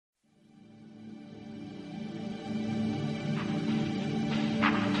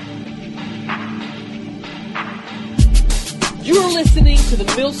You're listening to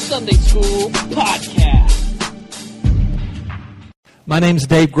the Mill Sunday School podcast. My name's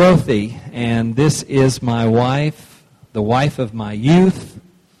Dave Grothe, and this is my wife, the wife of my youth,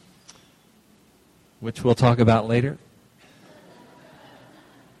 which we'll talk about later.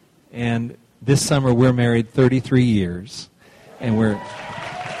 And this summer we're married 33 years, and we're...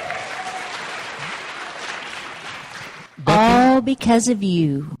 All because of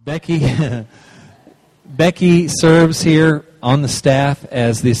you. Becky serves here on the staff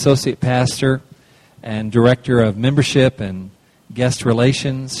as the associate pastor and director of membership and guest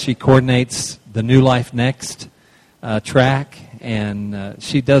relations. She coordinates the New Life Next track, and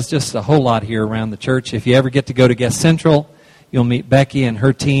she does just a whole lot here around the church. If you ever get to go to Guest Central, you'll meet Becky and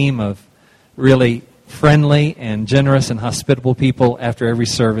her team of really friendly and generous and hospitable people after every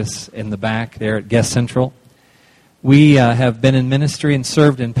service in the back there at Guest Central. We have been in ministry and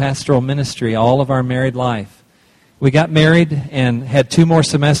served in pastoral ministry all of our married life. We got married and had 2 more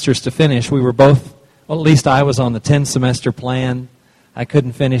semesters to finish. We were both, well, at least I was on the 10-semester plan. I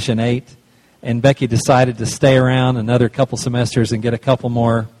couldn't finish in 8. And Becky decided to stay around another couple semesters and get a couple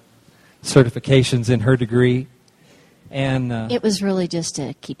more certifications in her degree. And it was really just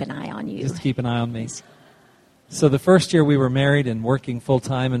to keep an eye on you. Just to keep an eye on me. So the first year we were married and working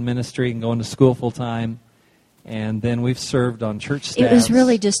full-time in ministry and going to school full-time. And then we've served on church staffs. It was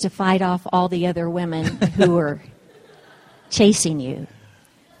really just to fight off all the other women who were chasing you.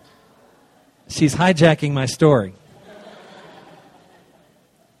 She's hijacking my story,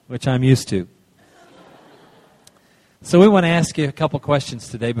 which I'm used to. So we want to ask you a couple questions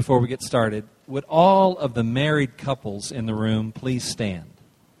today before we get started. Would all of the married couples in the room please stand?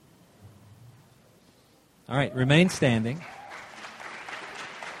 All right, remain standing.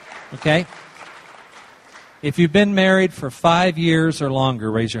 Okay. If you've been married for 5 years or longer,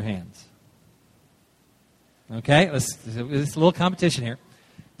 raise your hands. Okay, it's a little competition here.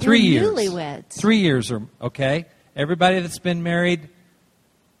 3 years. Newlyweds. 3 years or okay. Everybody that's been married.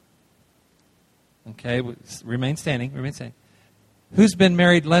 Okay, remain standing. Remain standing. Who's been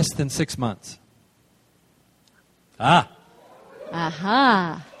married less than 6 months? Ah.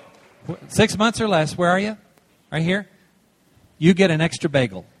 Aha. 6 months or less. Where are you? Right here. You get an extra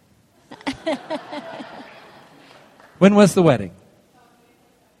bagel. When was the wedding?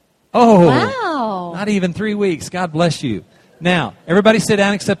 Oh, wow. Not even 3 weeks. God bless you. Now, everybody sit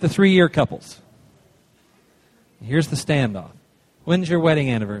down except the 3-year couples. Here's the standoff. When's your wedding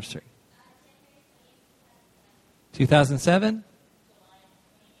anniversary? 2007?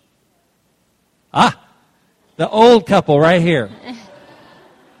 Ah, the old couple right here.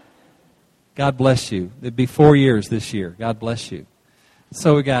 God bless you. It'd be 4 years this year. God bless you.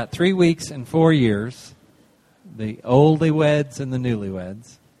 So we got 3 weeks and 4 years. The oldie-weds and the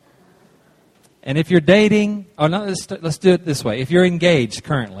newlyweds. And if you're dating, or no, let's do it this way. If you're engaged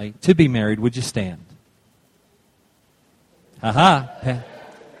currently to be married, would you stand? Aha.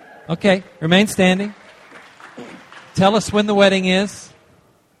 Okay, remain standing. Tell us when the wedding is.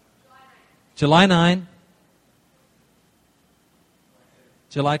 July 9.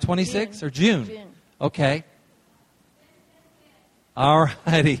 July 26 or June? June. Okay. All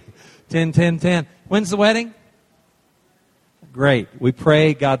righty. 10-10-10. When's the wedding? Great. We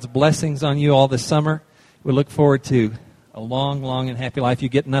pray God's blessings on you all this summer. We look forward to a long, long and happy life. You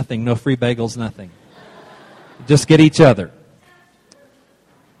get nothing. No free bagels, nothing. Just get each other.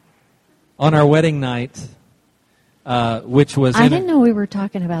 On our wedding night, which was... I didn't know we were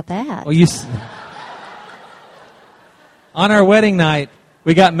talking about that. Well, on our wedding night,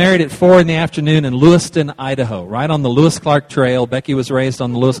 we got married at 4 in the afternoon in Lewiston, Idaho, right on the Lewis-Clark Trail. Becky was raised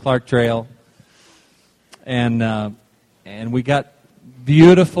on the Lewis-Clark Trail. And we got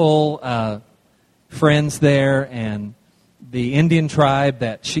beautiful friends there, and the Indian tribe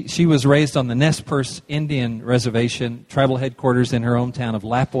that she was raised on the Nez Perce Indian Reservation, tribal headquarters in her hometown of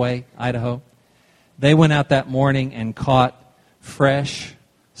Lapwai, Idaho. They went out that morning and caught fresh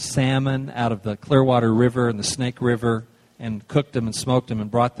salmon out of the Clearwater River and the Snake River and cooked them and smoked them and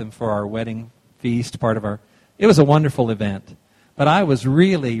brought them for our wedding feast, It was a wonderful event. But I was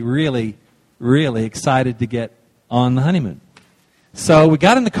really, really, really excited to get on the honeymoon. So we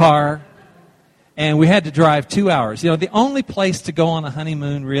got in the car, and we had to drive 2 hours. You know, the only place to go on a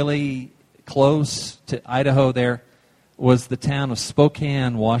honeymoon really close to Idaho there was the town of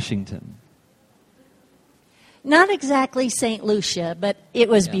Spokane, Washington. Not exactly St. Lucia, but it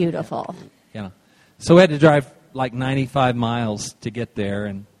was beautiful. Yeah. So we had to drive like 95 miles to get there,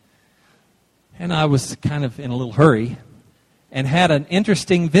 and I was kind of in a little hurry and had an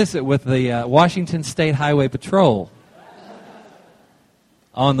interesting visit with the Washington State Highway Patrol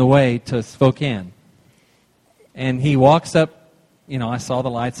on the way to Spokane. And he walks up, I saw the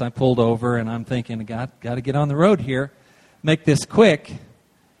lights, I pulled over, and I'm thinking, got to get on the road here, make this quick.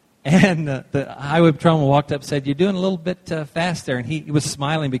 And the highway patrolman walked up and said, "You're doing a little bit fast there." And he was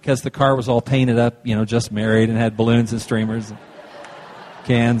smiling because the car was all painted up, just married, and had balloons and streamers and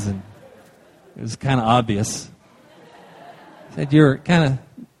cans, and it was kind of obvious. He said, "You're kind of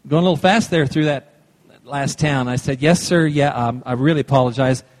going a little fast there through that last town." I said, "Yes, sir. Yeah, I really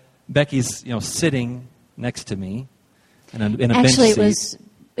apologize." Becky's, sitting next to me in a bench seat. Actually,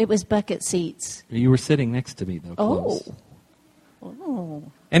 it was bucket seats. You were sitting next to me, though, close. Oh.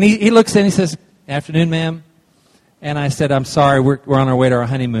 And he looks in, he says, "Afternoon, ma'am." And I said, "I'm sorry, we're on our way to our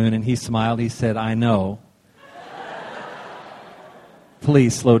honeymoon." And he smiled. He said, "I know.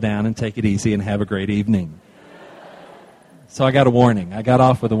 Please slow down and take it easy and have a great evening." So I got a warning. I got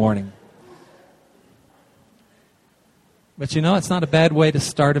off with a warning. But it's not a bad way to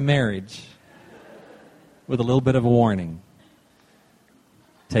start a marriage, with a little bit of a warning.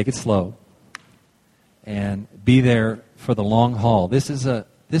 Take it slow and be there for the long haul. This is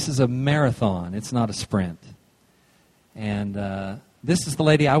a marathon. It's not a sprint. And this is the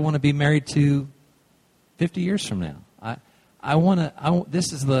lady I want to be married to 50 years from now.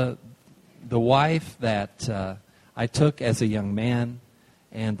 This is the wife that I took as a young man,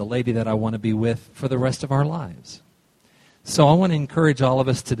 and the lady that I want to be with for the rest of our lives. So I want to encourage all of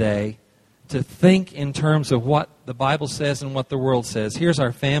us today to think in terms of what the Bible says and what the world says. Here's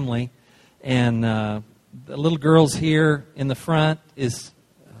our family, and the little girl's here in the front is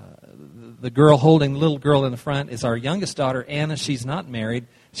the girl holding the little girl in the front is our youngest daughter, Anna. She's not married.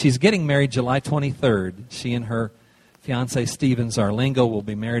 She's getting married July 23rd. She and her fiancé, Steven Zarlingo, will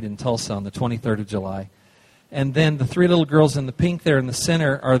be married in Tulsa on the 23rd of July. And then the three little girls in the pink there in the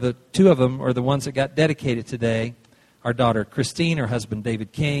center are the two of them are the ones that got dedicated today. Our daughter, Christine, her husband,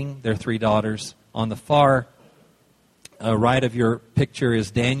 David King, their three daughters. On the far right of your picture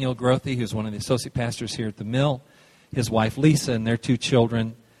is Daniel Grothy, who's one of the associate pastors here at the Mill, his wife, Lisa, and their two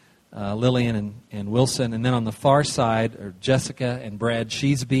children, Lillian and Wilson. And then on the far side are Jessica and Brad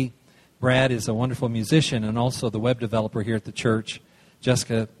Sheesby. Brad is a wonderful musician and also the web developer here at the church.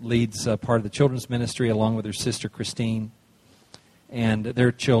 Jessica leads part of the children's ministry along with her sister, Christine, and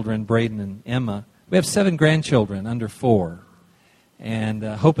their children, Braden and Emma. We have 7 grandchildren under 4, and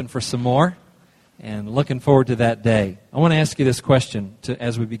hoping for some more, and looking forward to that day. I want to ask you this question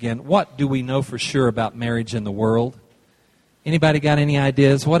as we begin. What do we know for sure about marriage in the world? Anybody got any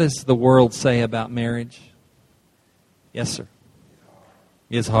ideas? What does the world say about marriage? Yes, sir.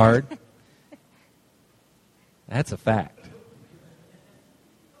 It's hard. That's a fact.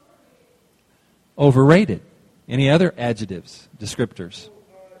 Overrated. Any other adjectives, descriptors?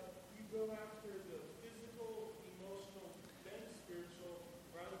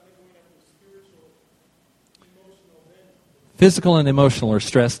 Physical and emotional are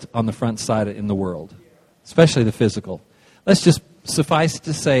stressed on the front side in the world, especially the physical. Let's just suffice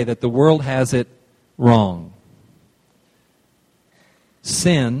to say that the world has it wrong.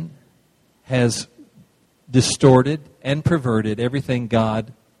 Sin has distorted and perverted everything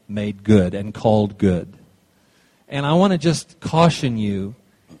God made good and called good. And I want to just caution you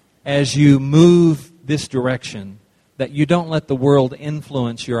as you move this direction that you don't let the world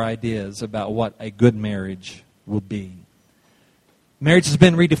influence your ideas about what a good marriage will be. Marriage has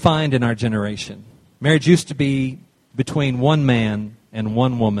been redefined in our generation. Marriage used to be between one man and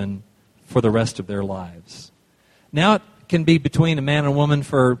one woman for the rest of their lives. Now it can be between a man and a woman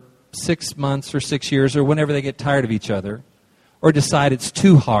for 6 months or 6 years or whenever they get tired of each other or decide it's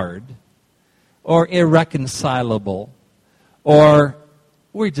too hard or irreconcilable or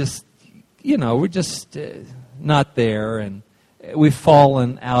we're just not there and we've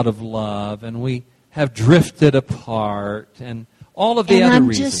fallen out of love and we have drifted apart and all of the other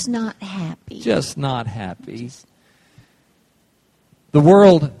reasons. And I'm just not happy. Just not happy. The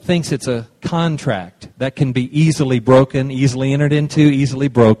world thinks it's a contract that can be easily broken, easily entered into, easily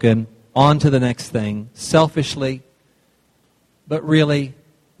broken, on to the next thing, selfishly. But really,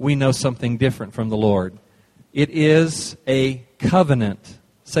 we know something different from the Lord. It is a covenant.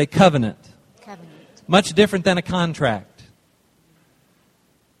 Say covenant. Covenant. Much different than a contract.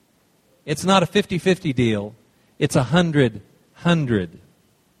 It's not a 50-50 deal. It's a 100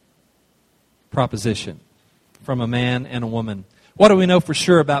 proposition from a man and a woman. What do we know for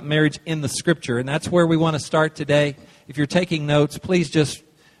sure about marriage in the Scripture? And that's where we want to start today. If you're taking notes, please just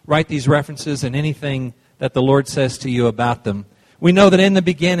write these references and anything that the Lord says to you about them. We know that in the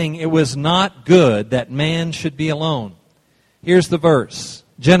beginning it was not good that man should be alone. Here's the verse,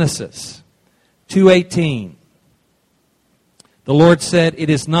 Genesis 2:18. The Lord said,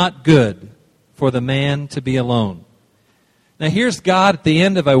 "It is not good for the man to be alone. Now here's God at the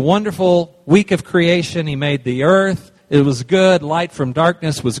end of a wonderful week of creation. He made the earth. It was good. Light from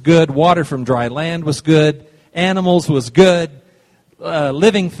darkness was good. Water from dry land was good. Animals was good.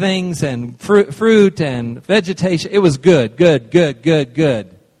 Living things and fruit and vegetation. It was good,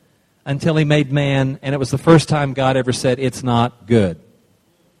 good. Until he made man, and it was the first time God ever said, it's not good.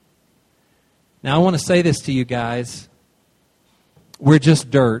 Now I want to say this to you guys. We're just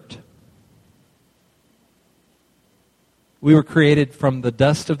dirt. We were created from the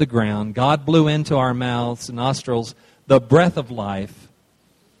dust of the ground. God blew into our mouths and nostrils the breath of life.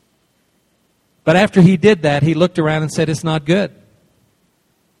 But after he did that, he looked around and said, it's not good.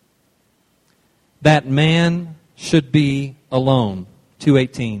 That man should be alone.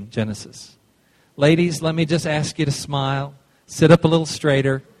 2:18, Genesis. Ladies, let me just ask you to smile. Sit up a little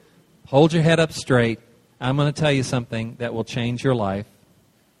straighter. Hold your head up straight. I'm going to tell you something that will change your life.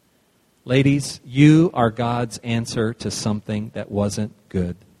 Ladies, you are God's answer to something that wasn't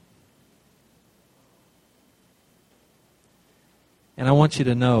good. And I want you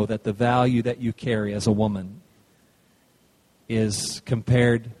to know that the value that you carry as a woman is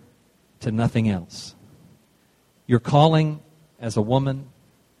compared to nothing else. Your calling as a woman,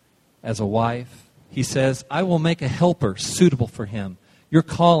 as a wife, he says, I will make a helper suitable for him. Your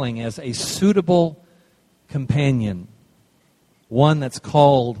calling as a suitable companion, one that's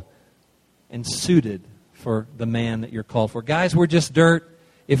called and suited for the man that you're called for. Guys, we're just dirt.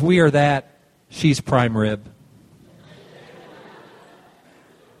 If we are that, she's prime rib.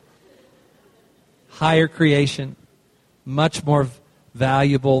 Higher creation, much more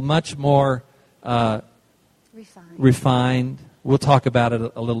valuable, much more refined. We'll talk about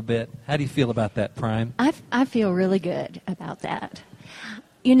it a little bit. How do you feel about that, Prime? I feel really good about that.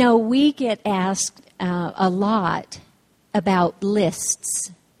 You know, we get asked a lot about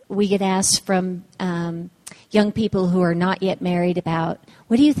lists. We get asked from young people who are not yet married about,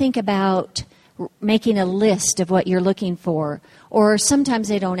 what do you think about making a list of what you're looking for? Or sometimes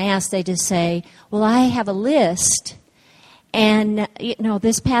they don't ask, they just say, well, I have a list. And, you know,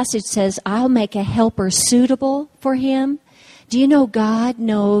 this passage says, I'll make a helper suitable for him. Do you know God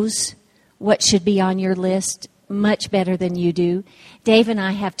knows what should be on your list much better than you do? Dave and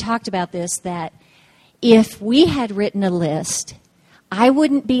I have talked about this, that if we had written a list, I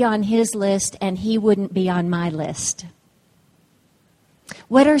wouldn't be on his list and he wouldn't be on my list.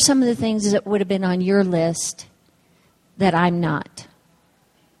 What are some of the things that would have been on your list that I'm not?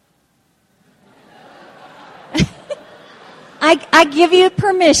 I give you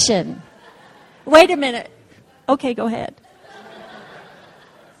permission. Wait a minute. Okay, go ahead.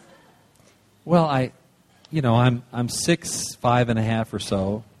 Well, I'm 6'5.5" or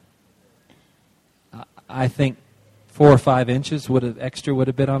so. I think 4 or 5 inches would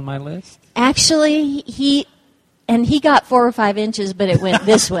have been on my list. Actually, he got 4 or 5 inches, but it went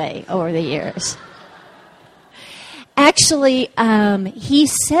this way over the years. Actually, he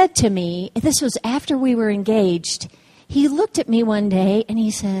said to me, this was after we were engaged, he looked at me one day and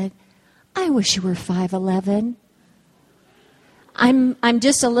he said, I wish you were 5'11". I'm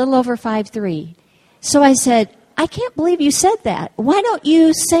just a little over 5'3". So I said, I can't believe you said that. Why don't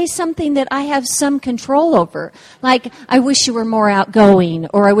you say something that I have some control over? Like, I wish you were more outgoing,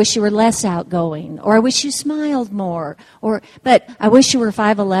 or I wish you were less outgoing, or I wish you smiled more, but I wish you were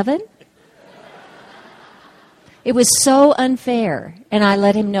 5'11". It was so unfair, and I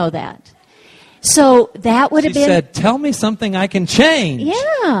let him know that. So that would have been... She said, tell me something I can change.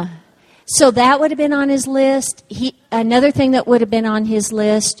 Yeah. So that would have been on his list. Another thing that would have been on his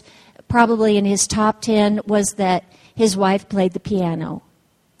list, probably in his top 10, was that his wife played the piano.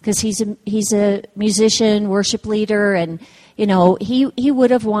 Because he's a musician, worship leader, and, you know, he would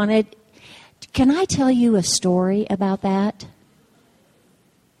have wanted... Can I tell you a story about that?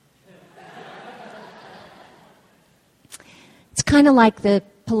 It's kind of like the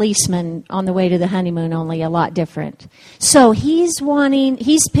policeman on the way to the honeymoon, only a lot different. So he's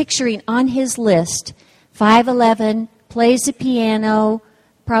picturing on his list, 5'11", plays the piano,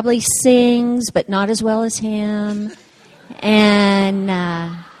 probably sings, but not as well as him. And,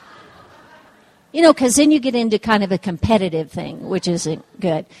 because then you get into kind of a competitive thing, which isn't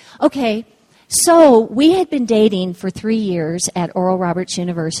good. Okay, so we had been dating for 3 years at Oral Roberts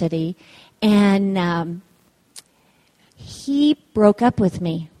University, and he broke up with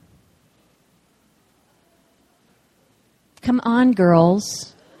me. Come on,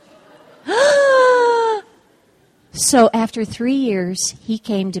 girls. So after 3 years, he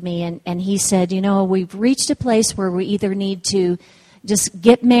came to me and he said, we've reached a place where we either need to just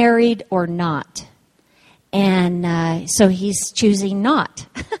get married or not. And so he's choosing not.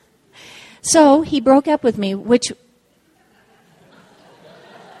 So he broke up with me, which...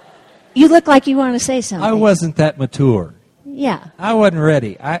 You look like you want to say something. I wasn't that mature. Yeah. I wasn't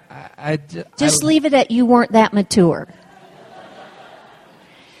ready. Just leave it at you weren't that mature.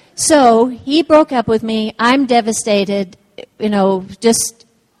 So he broke up with me. I'm devastated. Just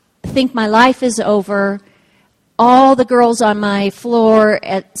think my life is over. All the girls on my floor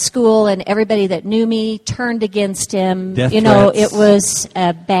at school and everybody that knew me turned against him. Death threats. It was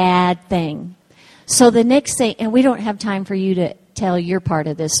a bad thing. So the next thing, and we don't have time for you to tell your part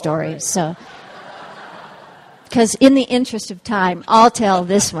of this story, so because in the interest of time, I'll tell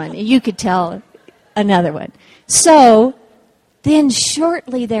this one. You could tell another one. So then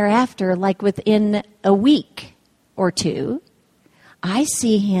shortly thereafter, like within a week or two, I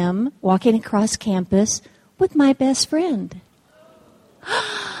see him walking across campus with my best friend.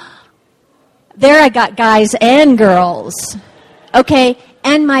 There I got guys and girls. Okay,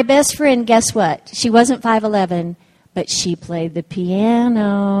 and my best friend, guess what? She wasn't 5'11", but she played the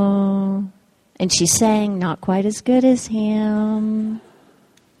piano. And she sang not quite as good as him.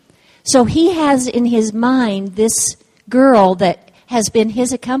 So he has in his mind this girl that has been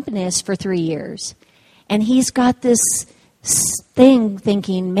his accompanist for 3 years. And he's got this thing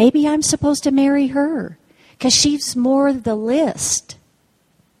thinking, maybe I'm supposed to marry her. Because she's more the list.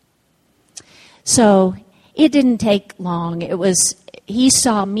 So it didn't take long. He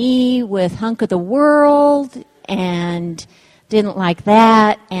saw me with Hunk of the World and didn't like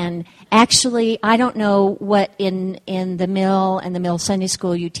that. And actually, I don't know what in the Mill and the Mill Sunday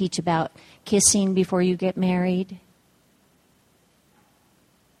School you teach about kissing before you get married.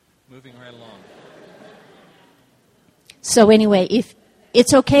 Moving right along. So anyway, if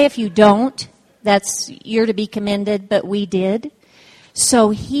it's okay if you don't, you're to be commended, but we did.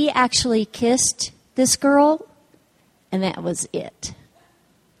 So he actually kissed this girl, and that was it.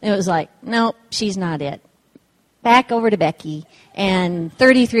 It was like, nope, she's not it. Back over to Becky, and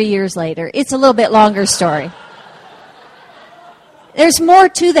 33 years later, it's a little bit longer story. There's more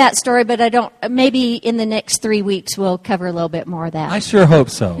to that story, but maybe in the next 3 weeks we'll cover a little bit more of that. I sure hope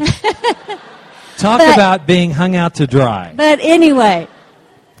so. Talk about being hung out to dry. But anyway,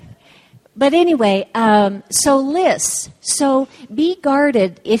 so lists. So be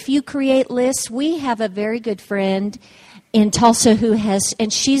guarded. If you create lists, we have a very good friend in Tulsa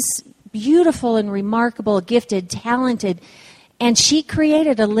and she's beautiful and remarkable, gifted, talented, and she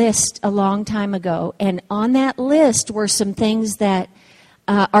created a list a long time ago. And on that list were some things that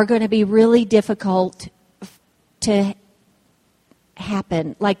are going to be really difficult to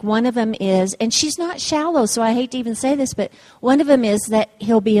happen. Like one of them is, and she's not shallow, so I hate to even say this, but one of them is that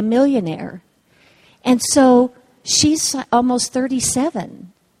he'll be a millionaire. And so she's almost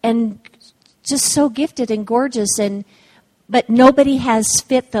 37 and just so gifted and gorgeous, but nobody has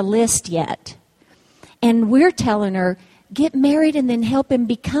fit the list yet. And we're telling her, get married and then help him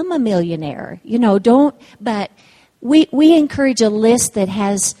become a millionaire. But we encourage a list that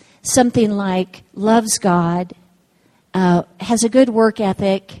has something like loves God, has a good work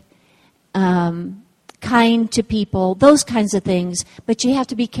ethic, kind to people, those kinds of things. But you have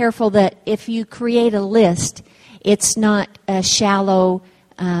to be careful that if you create a list, it's not a shallow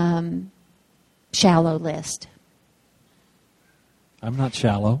list. I'm not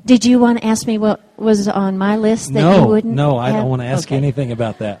shallow. Did you want to ask me what was on my list that you wouldn't? No, I don't want to ask you anything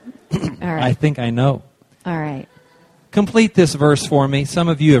about that. All right. I think I know. All right. Complete this verse for me. Some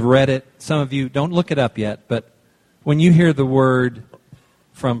of you have read it. Some of you don't look it up yet. But when you hear the word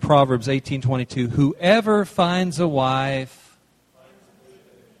from Proverbs 18:22, whoever finds a wife.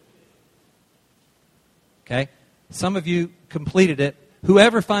 Okay? Some of you completed it.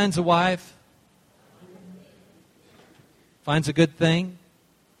 Whoever finds a wife finds a good thing.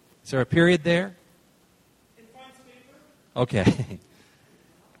 Is there a period there? Okay.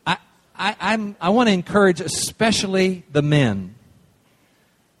 I want to encourage especially the men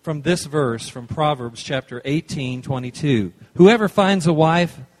from this verse from Proverbs chapter 18:22. Whoever finds a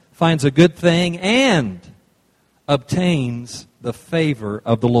wife finds a good thing and obtains the favor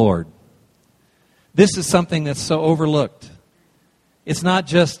of the Lord. This is something that's so overlooked. It's not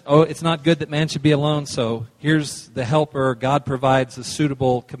just, it's not good that man should be alone, so here's the helper. God provides a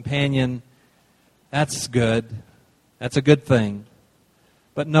suitable companion. That's good. That's a good thing.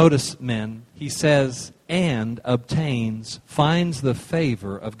 But notice, men, he says, and obtains, finds the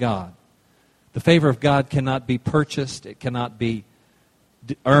favor of God. The favor of God cannot be purchased. It cannot be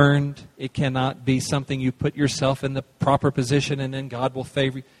earned. It cannot be something you put yourself in the proper position and then God will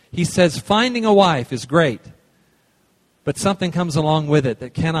favor you. He says finding a wife is great. But something comes along with it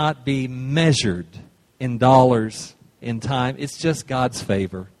that cannot be measured in dollars, in time. It's just God's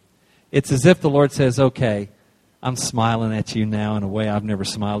favor. It's as if the Lord says, okay, I'm smiling at you now in a way I've never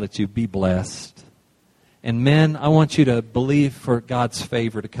smiled at you. Be blessed. And men, I want you to believe for God's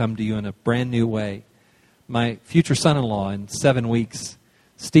favor to come to you in a brand new way. My future son-in-law, in 7 weeks,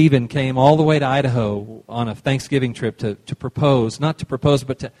 Stephen, came all the way to Idaho on a Thanksgiving trip to propose. Not to propose,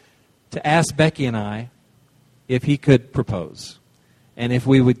 but to ask Becky and I if he could propose and if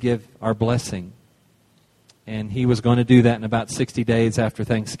we would give our blessing. And he was going to do that in about 60 days after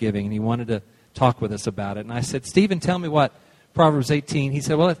Thanksgiving, and he wanted to talk with us about it. And I said, Stephen, tell me what Proverbs 18. He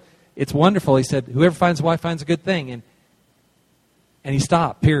said, well, it's wonderful. He said, whoever finds a wife finds a good thing. And he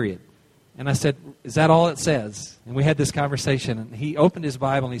stopped, period. And I said, is that all it says? And we had this conversation, and he opened his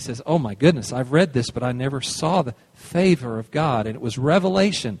Bible and he says, oh my goodness, I've read this, but I never saw the favor of God. And it was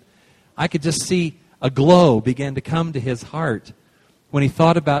revelation. I could just see a glow begin to come to his heart when he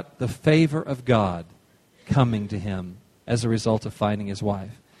thought about the favor of God coming to him as a result of finding his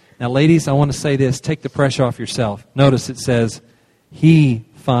wife. Now, ladies, I want to say this. Take the pressure off yourself. Notice it says, he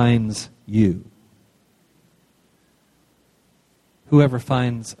finds you. Whoever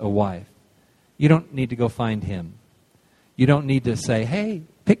finds a wife. You don't need to go find him. You don't need to say, hey,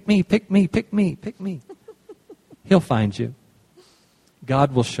 pick me, pick me, pick me, pick me. He'll find you.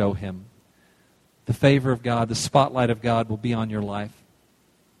 God will show him. The favor of God, the spotlight of God will be on your life.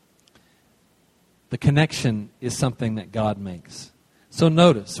 The connection is something that God makes. So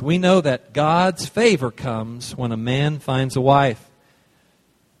notice, we know that God's favor comes when a man finds a wife.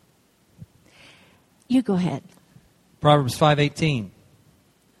 You go ahead. Proverbs 5:18.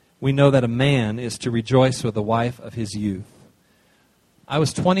 We know that a man is to rejoice with the wife of his youth. I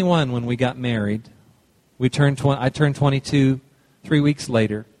was 21 when we got married. I turned 22 3 weeks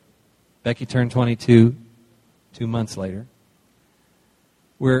later. Becky turned 22 2 months later.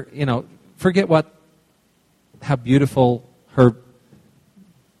 Forget how beautiful her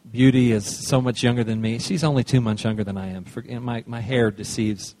beauty is, so much younger than me. She's only 2 months younger than I am. My hair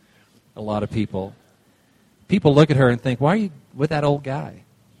deceives a lot of people. People look at her and think, why are you with that old guy?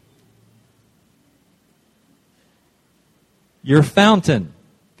 Your fountain,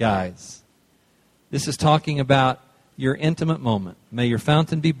 guys. This is talking about your intimate moment. May your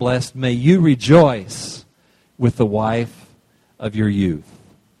fountain be blessed. May you rejoice with the wife of your youth.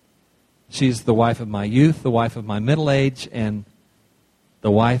 She's the wife of my youth, the wife of my middle age, and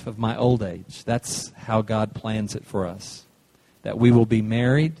the wife of my old age. That's how God plans it for us. That we will be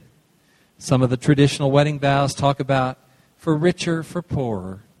married. Some of the traditional wedding vows talk about for richer, for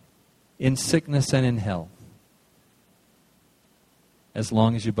poorer, in sickness and in health, as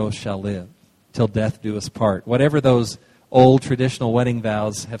long as you both shall live, till death do us part. Whatever those old traditional wedding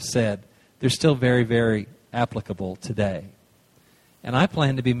vows have said, they're still very, very applicable today. And I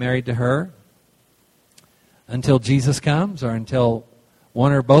plan to be married to her until Jesus comes or until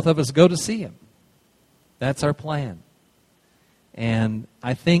one or both of us go to see him. That's our plan. And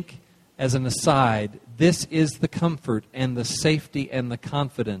I think, as an aside, this is the comfort and the safety and the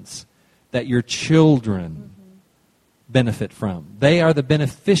confidence that your children benefit from. They are the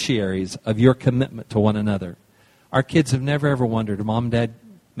beneficiaries of your commitment to one another. Our kids have never ever wondered, are mom and dad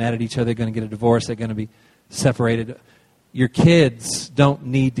mad at each other, they're going to get a divorce, they're going to be separated. Your kids don't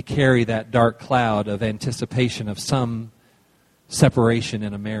need to carry that dark cloud of anticipation of some separation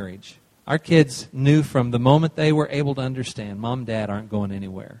in a marriage. Our kids knew from the moment they were able to understand, mom and dad aren't going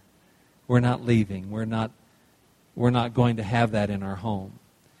anywhere. We're not leaving. We're not going to have that in our home.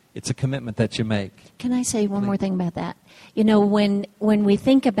 It's a commitment that you make. Can I say one more thing about that? When we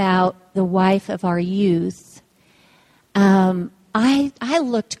think about the wife of our youth, I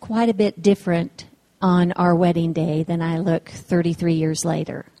looked quite a bit different on our wedding day than I look 33 years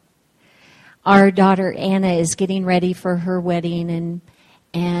later. Our daughter Anna is getting ready for her wedding,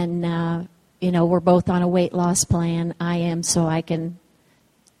 and we're both on a weight loss plan. I am, so I can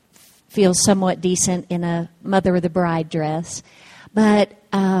feel somewhat decent in a mother of the bride dress. But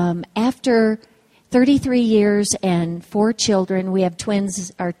after 33 years and 4 children, we have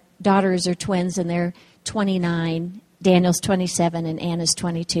twins. Our daughters are twins, and they're 29. Daniel's 27, and Anna's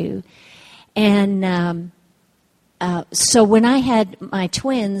 22. And so when I had my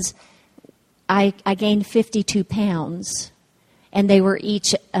twins, I gained 52 pounds. And they were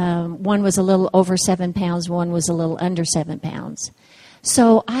each, one was a little over 7 pounds, one was a little under 7 pounds.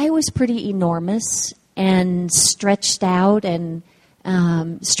 So I was pretty enormous and stretched out, and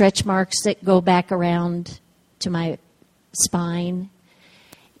stretch marks that go back around to my spine.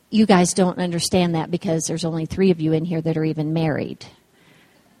 You guys don't understand that because there's only 3 of you in here that are even married.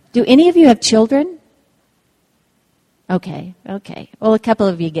 Do any of you have children? Okay. Well, a couple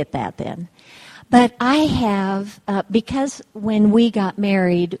of you get that then. But I have, because when we got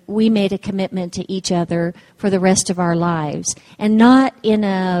married, we made a commitment to each other for the rest of our lives. And not in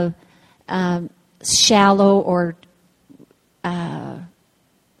a shallow or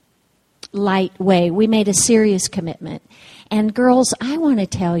light way. We made a serious commitment. And girls, I want to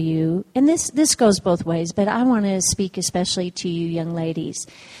tell you, and this goes both ways, but I want to speak especially to you young ladies.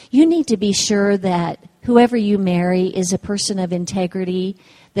 You need to be sure that whoever you marry is a person of integrity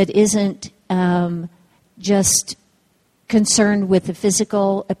that isn't just concerned with the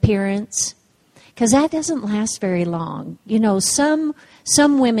physical appearance, because that doesn't last very long. You know, some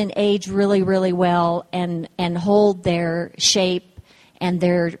women age really, really well and hold their shape and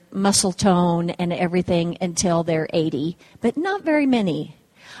their muscle tone and everything until they're 80, but not very many.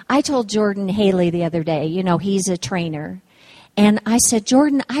 I told Jordan Haley the other day, you know, he's a trainer, and I said,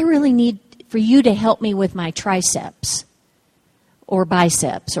 Jordan, I really need for you to help me with my triceps or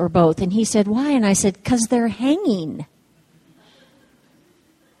biceps or both. And he said, why? And I said, because they're hanging.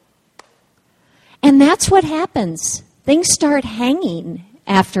 And that's what happens. Things start hanging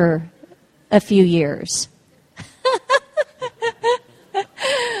after a few years.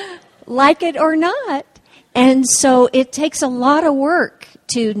 Like it or not. And so it takes a lot of work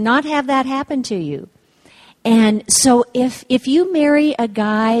to not have that happen to you. And so if you marry a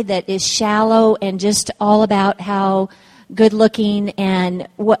guy that is shallow and just all about how good looking and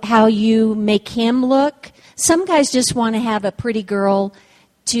how you make him look, some guys just want to have a pretty girl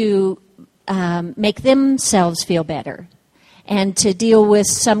to make themselves feel better and to deal with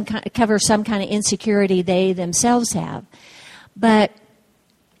cover some kind of insecurity they themselves have. But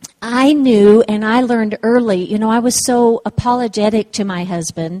I knew, and I learned early, you know, I was so apologetic to my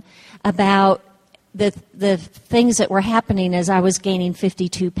husband about the things that were happening as I was gaining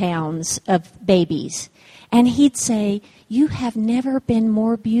 52 pounds of babies. And he'd say, you have never been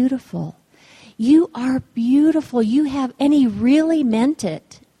more beautiful. You are beautiful. You have, and he really meant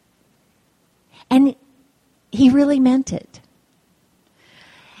it. And he really meant it.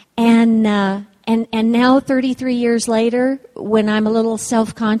 And now, 33 years later, when I'm a little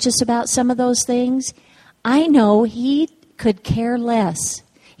self-conscious about some of those things, I know he could care less.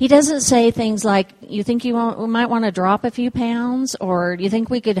 He doesn't say things like, you think we might want to drop a few pounds, or do you think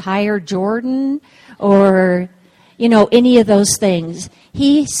we could hire Jordan, or, you know, any of those things.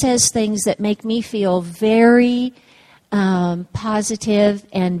 He says things that make me feel very positive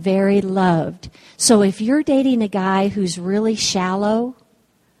and very loved. So if you're dating a guy who's really shallow,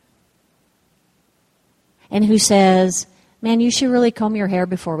 and who says, man, you should really comb your hair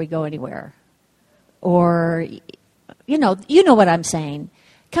before we go anywhere. Or, you know what I'm saying.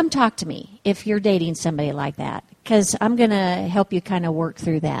 Come talk to me if you're dating somebody like that, because I'm going to help you kind of work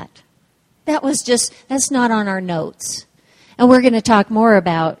through that. That's not on our notes. And we're going to talk more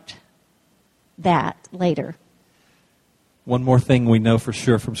about that later. One more thing we know for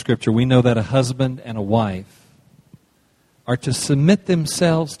sure from Scripture. We know that a husband and a wife are to submit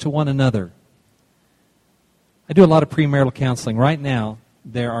themselves to one another. I do a lot of premarital counseling. Right now,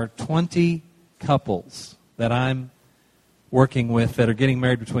 there are 20 couples that I'm working with that are getting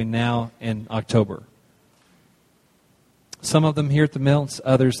married between now and October. Some of them here at the Mills,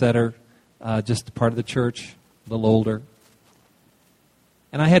 others that are just part of the church, a little older.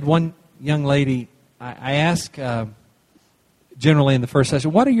 And I had one young lady, I asked generally in the first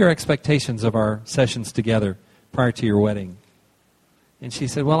session, what are your expectations of our sessions together prior to your wedding? And she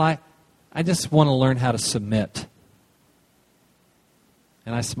said, well, I just want to learn how to submit.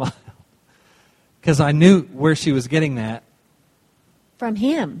 And I smiled because I knew where she was getting that. From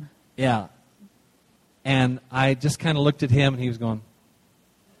him. Yeah. And I just kind of looked at him and he was going.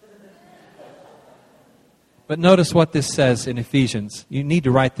 But notice what this says in Ephesians. You need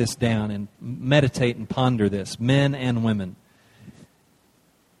to write this down and meditate and ponder this, men and women.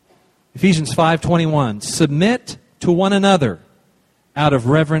 Ephesians 5:21, submit to one another out of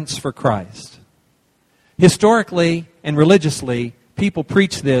reverence for Christ. Historically and religiously, people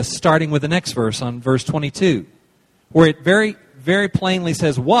preach this starting with the next verse on verse 22, where it very, very plainly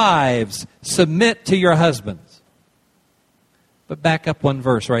says, wives, submit to your husbands. But back up one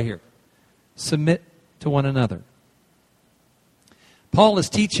verse right here. Submit to one another. Paul is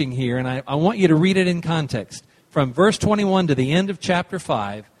teaching here, and I want you to read it in context. From verse 21 to the end of chapter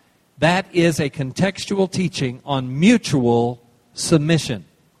 5, that is a contextual teaching on mutual submission.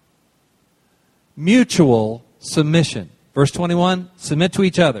 Mutual submission. Verse 21, submit to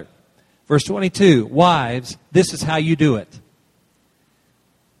each other. Verse 22, wives, this is how you do it.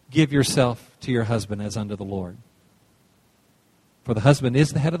 Give yourself to your husband as unto the Lord. For the husband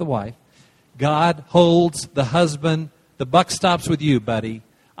is the head of the wife. God holds the husband. The buck stops with you, buddy.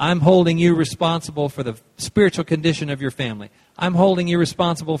 I'm holding you responsible for the spiritual condition of your family. I'm holding you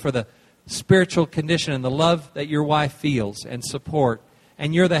responsible for the spiritual condition and the love that your wife feels and support.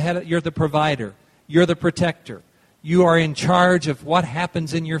 And you're the head, you're the provider. You're the protector. You are in charge of what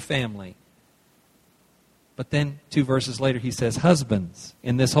happens in your family. But then 2 verses later he says, husbands,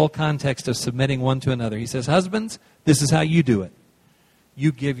 in this whole context of submitting one to another, he says, husbands, this is how you do it.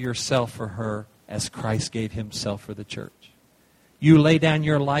 You give yourself for her as Christ gave himself for the church. You lay down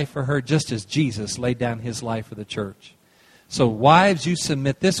your life for her just as Jesus laid down his life for the church. So wives, you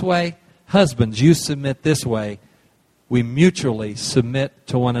submit this way. Husbands, you submit this way. We mutually submit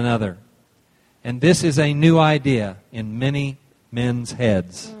to one another. And this is a new idea in many men's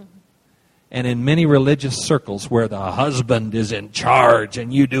heads. And in many religious circles where the husband is in charge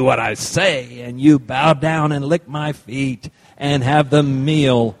and you do what I say and you bow down and lick my feet and have the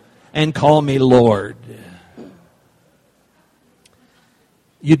meal and call me Lord.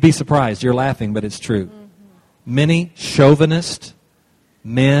 You'd be surprised. You're laughing, but it's true. Many chauvinist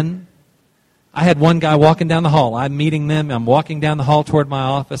men. I had one guy walking down the hall. I'm meeting them. I'm walking down the hall toward my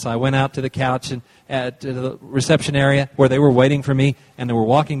office. I went out to the couch and to the reception area where they were waiting for me, and they were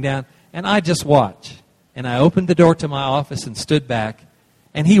walking down. And I just watched. And I opened the door to my office and stood back.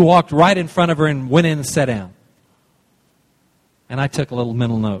 And he walked right in front of her and went in and sat down. And I took a little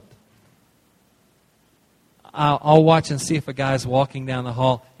mental note. I'll watch and see if a guy's walking down the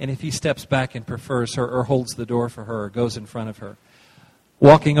hall, and if he steps back and prefers her or holds the door for her or goes in front of her.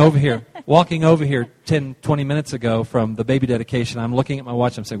 Walking over here 10, 20 minutes ago from the baby dedication, I'm looking at my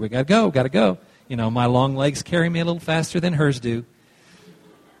watch. I'm saying, we got to go. You know, my long legs carry me a little faster than hers do.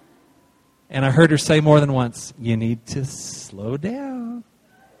 And I heard her say more than once, you need to slow down.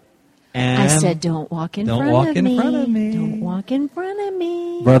 And I said, don't walk in front of me. Don't walk in front of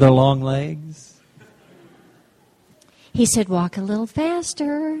me. Brother Long Legs. He said, walk a little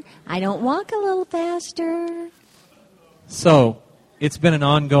faster. I don't walk a little faster. So, it's been an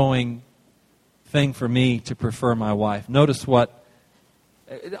ongoing thing for me to prefer my wife. Notice what,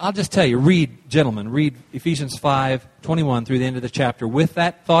 I'll just tell you, read Ephesians 5:21 through the end of the chapter with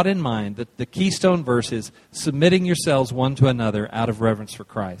that thought in mind, that the keystone verse is submitting yourselves one to another out of reverence for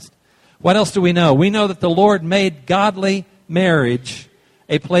Christ. What else do we know? We know that the Lord made godly marriage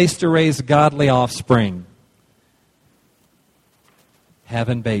a place to raise godly offspring.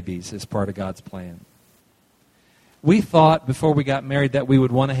 Having babies is part of God's plan. We thought before we got married that we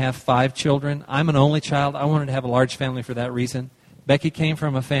would want to have 5 children. I'm an only child. I wanted to have a large family for that reason. Becky came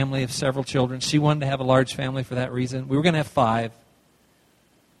from a family of several children. She wanted to have a large family for that reason. We were going to have 5.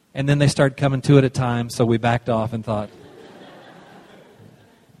 And then they started coming 2 at a time, so we backed off and thought,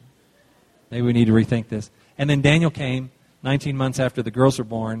 maybe we need to rethink this. And then Daniel came 19 months after the girls were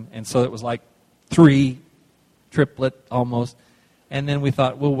born, and so it was like 3, triplet almost. And then we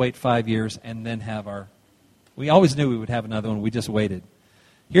thought, we'll wait 5 years and then have our... We always knew we would have another one. We just waited.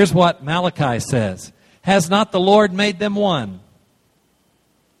 Here's what Malachi says. Has not the Lord made them one?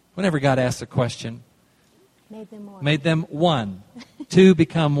 Whenever God asks a question, made them one. 2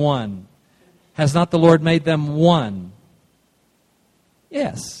 become one. Has not the Lord made them one?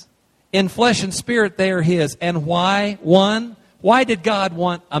 Yes. In flesh and spirit they are His. And why one? Why did God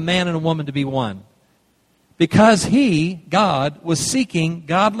want a man and a woman to be one? Because He, God, was seeking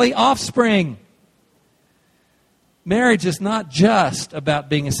godly offspring. Marriage is not just about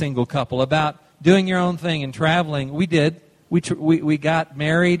being a single couple, about doing your own thing and traveling. We did. We got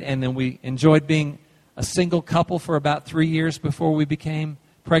married, and then we enjoyed being a single couple for about 3 years before we became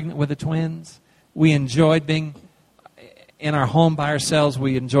pregnant with the twins. We enjoyed being in our home by ourselves.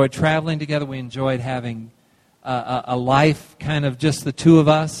 We enjoyed traveling together. We enjoyed having a life, kind of just the two of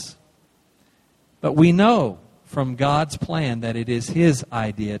us. But we know from God's plan that it is His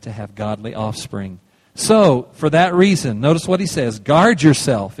idea to have godly offspring. So, for that reason, notice what He says, guard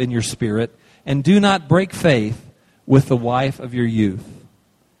yourself in your spirit and do not break faith with the wife of your youth.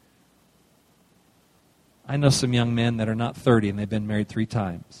 I know some young men that are not 30 and they've been married 3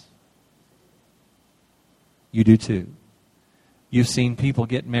 times. You do too. You've seen people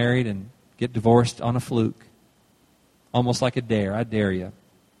get married and get divorced on a fluke. Almost like a dare. I dare you.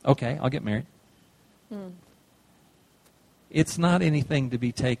 Okay, I'll get married. It's not anything to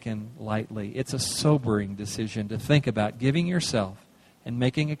be taken lightly. It's a sobering decision to think about giving yourself and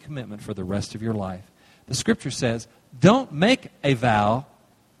making a commitment for the rest of your life. The Scripture says, don't make a vow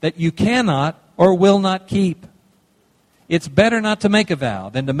that you cannot or will not keep. It's better not to make a vow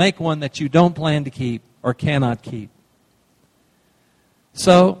than to make one that you don't plan to keep or cannot keep.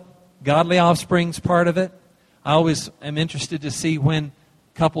 So, godly offspring's part of it. I always am interested to see when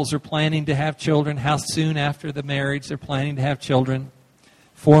couples are planning to have children, how soon after the marriage they're planning to have children.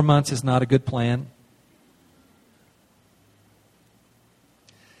 4 months is not a good plan.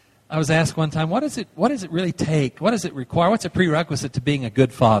 I was asked one time, what does it really take? What does it require? What's a prerequisite to being a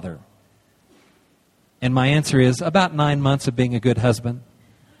good father? And my answer is about 9 months of being a good husband.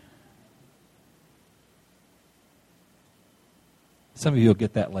 Some of you will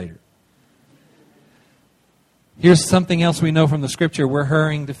get that later. Here's something else we know from the Scripture. We're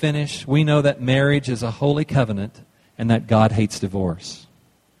hurrying to finish. We know that marriage is a holy covenant and that God hates divorce.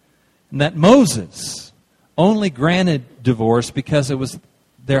 And that Moses only granted divorce because it was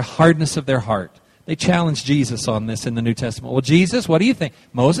their hardness of their heart. They challenged Jesus on this in the New Testament. Well, Jesus, what do you think?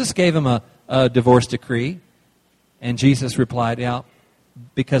 Moses gave him a divorce decree, and Jesus replied, yeah,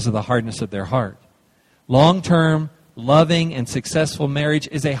 because of the hardness of their heart. Long-term, loving, and successful marriage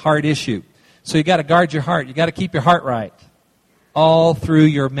is a hard issue. So you got to guard your heart. You got to keep your heart right all through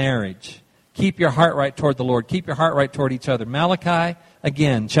your marriage. Keep your heart right toward the Lord. Keep your heart right toward each other. Malachi,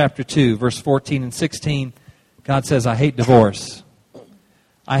 again, chapter 2, verse 14 and 16, God says, I hate divorce.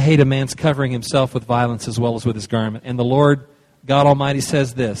 I hate a man's covering himself with violence as well as with his garment. And the Lord God Almighty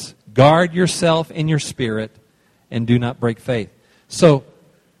says this, guard yourself in your spirit and do not break faith. So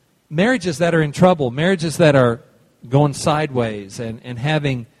marriages that are in trouble, marriages that are going sideways and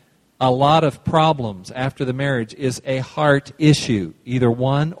having a lot of problems after the marriage is a heart issue. Either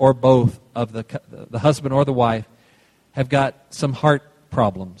one or both of the husband or the wife have got some heart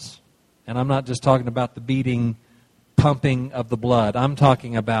problems. And I'm not just talking about the beating, pumping of the blood. I'm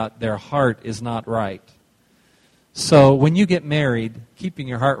talking about their heart is not right. So when you get married, keeping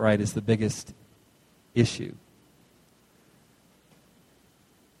your heart right is the biggest issue.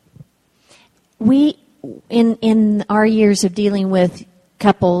 We, in our years of dealing with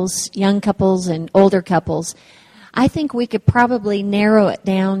couples, young couples and older couples, I think we could probably narrow it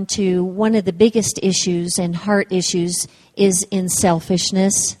down to one of the biggest issues and heart issues is in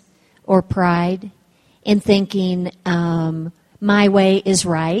selfishness or pride, in thinking my way is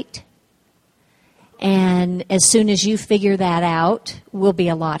right. And as soon as you figure that out, we'll be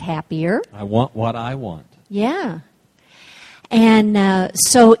a lot happier. I want what I want. Yeah. And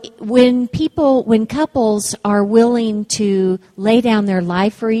so when couples are willing to lay down their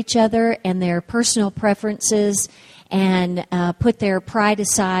life for each other and their personal preferences and put their pride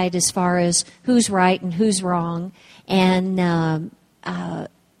aside as far as who's right and who's wrong, and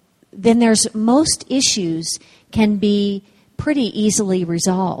then there's most issues can be pretty easily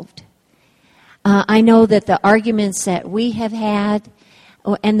resolved. I know that the arguments that we have had,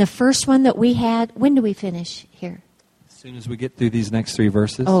 and the first one that we had, when do we finish here? As soon as we get through these next 3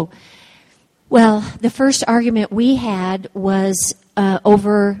 verses. Oh, well, the first argument we had was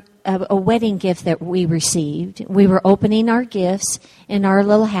over a wedding gift that we received. We were opening our gifts in our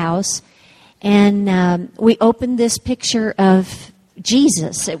little house, and we opened this picture of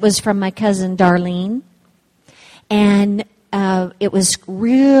Jesus. It was from my cousin Darlene, and it was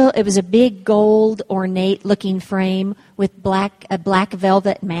real. It was a big gold ornate-looking frame with a black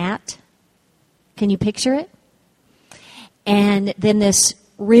velvet mat. Can you picture it? And then this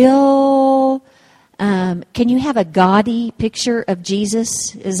real, can you have a gaudy picture of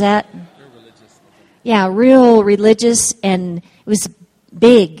Jesus? Is that? Real religious. Yeah, real religious, and it was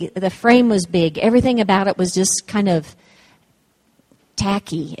big. The frame was big. Everything about it was just kind of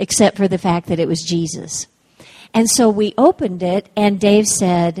tacky, except for the fact that it was Jesus. And so we opened it, and Dave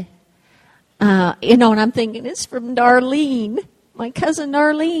said, and I'm thinking, it's from Darlene, my cousin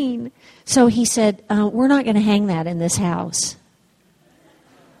Darlene. So he said, we're not going to hang that in this house.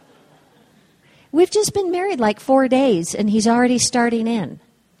 We've just been married like 4 days, and he's already starting in.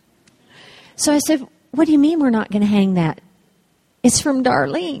 So I said, what do you mean we're not going to hang that? It's from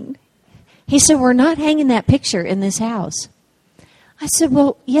Darlene. He said, we're not hanging that picture in this house. I said,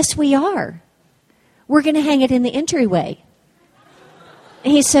 well, yes, we are. We're going to hang it in the entryway.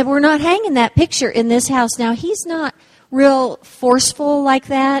 And he said, we're not hanging that picture in this house. Now, he's not real forceful like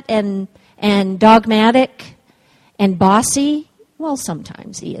that and dogmatic and bossy. Well,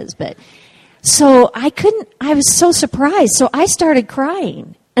 sometimes he is, but so I was so surprised. So I started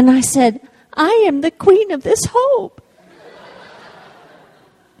crying, and I said, I am the queen of this home,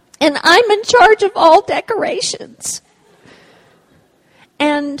 and I'm in charge of all decorations,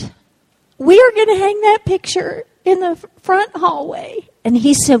 and we are going to hang that picture in the front hallway. And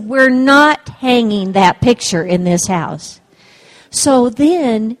he said, we're not hanging that picture in this house. So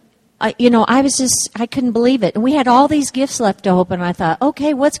then, I couldn't believe it. And we had all these gifts left to open. I thought,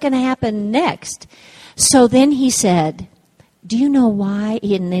 okay, what's going to happen next? So then he said, do you know why?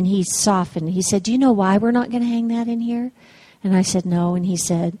 And then he softened. He said, do you know why we're not going to hang that in here? And I said, no. And he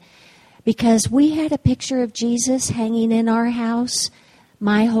said, because we had a picture of Jesus hanging in our house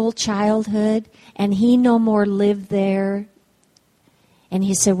my whole childhood, and he no more lived there. And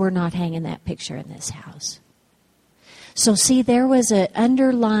he said, we're not hanging that picture in this house. So see, there was an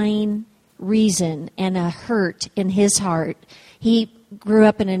underlying reason and a hurt in his heart. He grew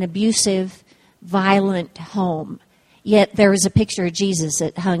up in an abusive, violent home. Yet there was a picture of Jesus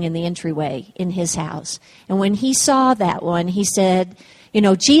that hung in the entryway in his house. And when he saw that one, he said,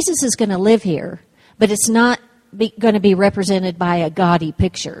 Jesus is going to live here, but it's not going to be represented by a gaudy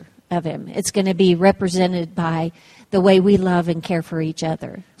picture of him. It's going to be represented by the way we love and care for each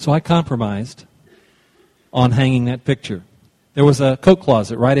other. So I compromised on hanging that picture. There was a coat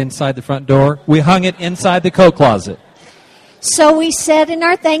closet right inside the front door. We hung it inside the coat closet. So we said in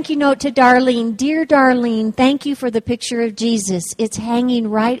our thank you note to Darlene, Dear Darlene, thank you for the picture of Jesus. It's hanging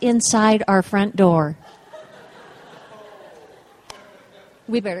right inside our front door.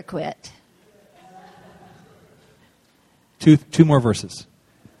 We better quit. Two more verses.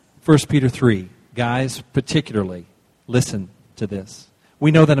 1 Peter 3. Guys, particularly, listen to this.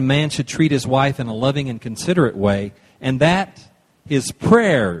 We know that a man should treat his wife in a loving and considerate way, and that his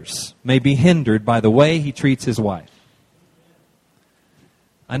prayers may be hindered by the way he treats his wife.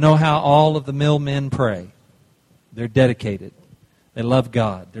 I know how all of the mill men pray. They're dedicated. They love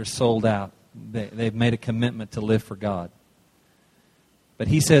God. They're sold out. They've made a commitment to live for God. But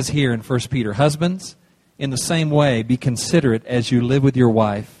he says here in 1 Peter, husbands, in the same way, be considerate as you live with your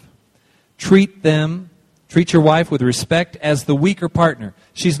wife. Treat your wife with respect as the weaker partner.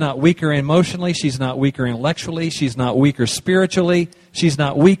 She's not weaker emotionally. She's not weaker intellectually. She's not weaker spiritually. She's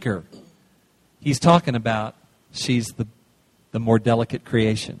not weaker. He's talking about she's the more delicate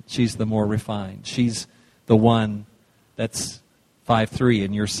creation. She's the more refined. She's the one that's 5'3"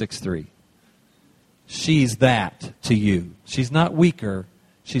 and you're 6'3". She's that to you. She's not weaker.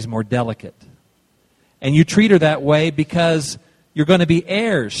 She's more delicate. And you treat her that way because you're going to be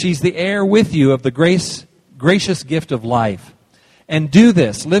heirs. She's the heir with you of the gracious gift of life. And do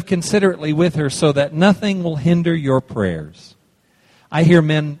this. Live considerately with her so that nothing will hinder your prayers. I hear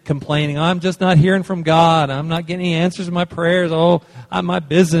men complaining, I'm just not hearing from God. I'm not getting any answers to my prayers. Oh, I'm my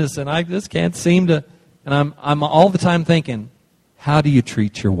business, and I just can't seem to. And I'm all the time thinking, how do you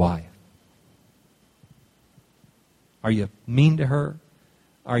treat your wife? Are you mean to her?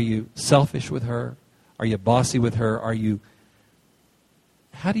 Are you selfish with her? Are you bossy with her?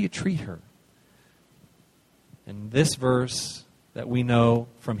 How do you treat her? And this verse that we know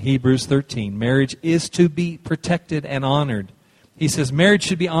from Hebrews 13, marriage is to be protected and honored. He says marriage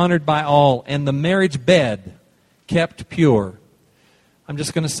should be honored by all, and the marriage bed kept pure. I'm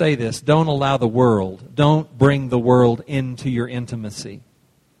just going to say this. Don't allow the world. Don't bring the world into your intimacy.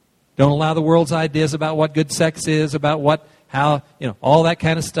 Don't allow the world's ideas about what good sex is, about how, all that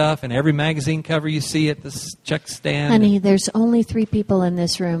kind of stuff, and every magazine cover you see at the check stand. Honey, there's only 3 people in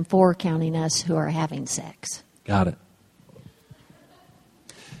this room, 4 counting us, who are having sex. Got it.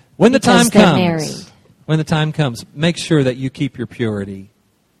 When the time comes, make sure that you keep your purity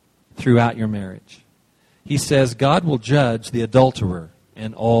throughout your marriage. He says God will judge the adulterer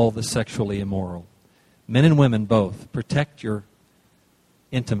and all the sexually immoral. Men and women both, protect your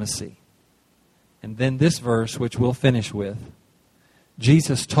intimacy. And then this verse, which we'll finish with,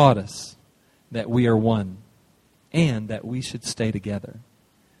 Jesus taught us that we are one and that we should stay together.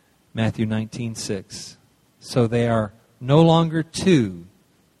 Matthew 19:6. So they are no longer 2,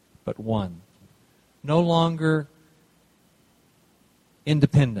 but 1. No longer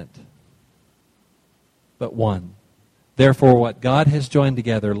independent, but 1. Therefore, what God has joined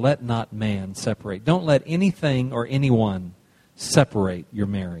together, let not man separate. Don't let anything or anyone separate your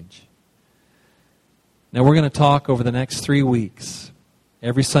marriage. Now, we're going to talk over the next 3 weeks,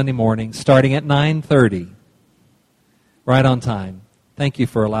 every Sunday morning, starting at 9:30, right on time. Thank you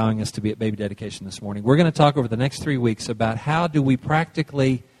for allowing us to be at Baby Dedication this morning. We're going to talk over the next 3 weeks about how do we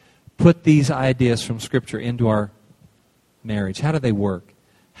practically put these ideas from Scripture into our marriage. How do they work?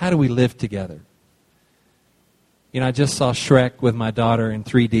 How do we live together? I just saw Shrek with my daughter in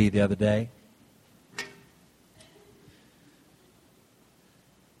 3D the other day.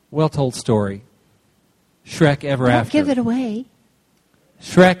 Well-told story. Shrek Ever After. Don't give it away.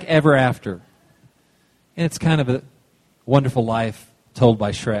 Shrek Ever After. And it's kind of a wonderful life told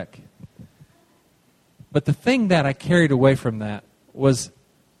by Shrek. But the thing that I carried away from that was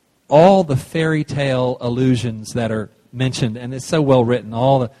all the fairy tale allusions that are mentioned, and it's so well written.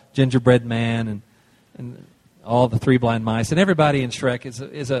 All the gingerbread man and all the 3 blind mice, and everybody in Shrek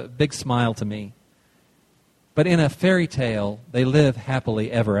is a big smile to me. But in a fairy tale, they live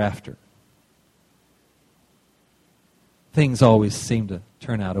happily ever after. Things always seem to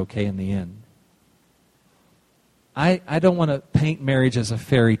turn out okay in the end. I don't want to paint marriage as a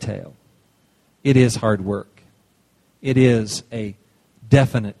fairy tale. It is hard work. It is a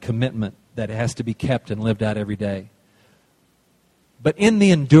definite commitment that has to be kept and lived out every day. But in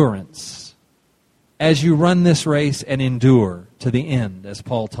the endurance, as you run this race and endure to the end, as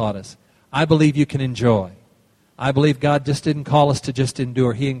Paul taught us, I believe you can enjoy. I believe God just didn't call us to just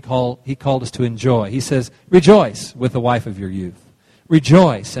endure. He called us to enjoy. He says, rejoice with the wife of your youth.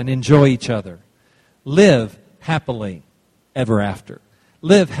 Rejoice and enjoy each other. Live happily ever after.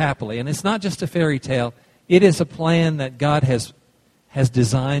 Live happily. And it's not just a fairy tale. It is a plan that God has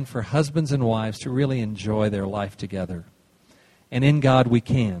designed for husbands and wives to really enjoy their life together. And in God we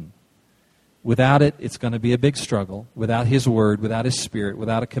can. Without it, it's going to be a big struggle. Without His Word, without His Spirit,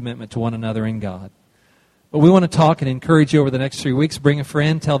 without a commitment to one another in God. But we want to talk and encourage you over the next 3 weeks. Bring a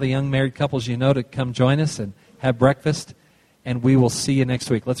friend. Tell the young married couples you know to come join us and have breakfast. And we will see you next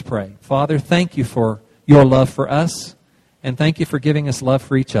week. Let's pray. Father, thank you for your love for us. And thank you for giving us love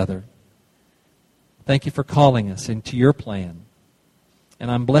for each other. Thank you for calling us into your plan.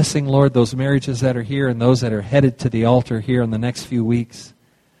 And I'm blessing, Lord, those marriages that are here and those that are headed to the altar here in the next few weeks.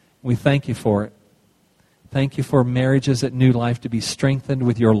 We thank you for it. Thank you for marriages at New Life to be strengthened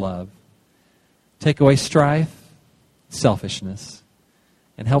with your love. Take away strife, selfishness,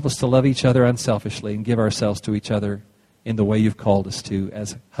 and help us to love each other unselfishly and give ourselves to each other in the way you've called us to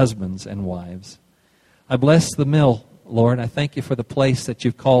as husbands and wives. I bless the mill, Lord. I thank you for the place that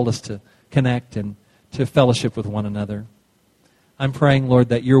you've called us to connect and to fellowship with one another. I'm praying, Lord,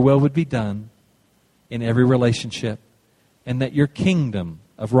 that your will would be done in every relationship and that your kingdom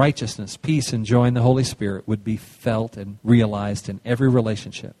of righteousness, peace, and joy in the Holy Spirit would be felt and realized in every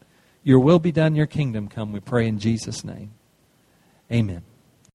relationship. Your will be done, your kingdom come, we pray in Jesus' name. Amen.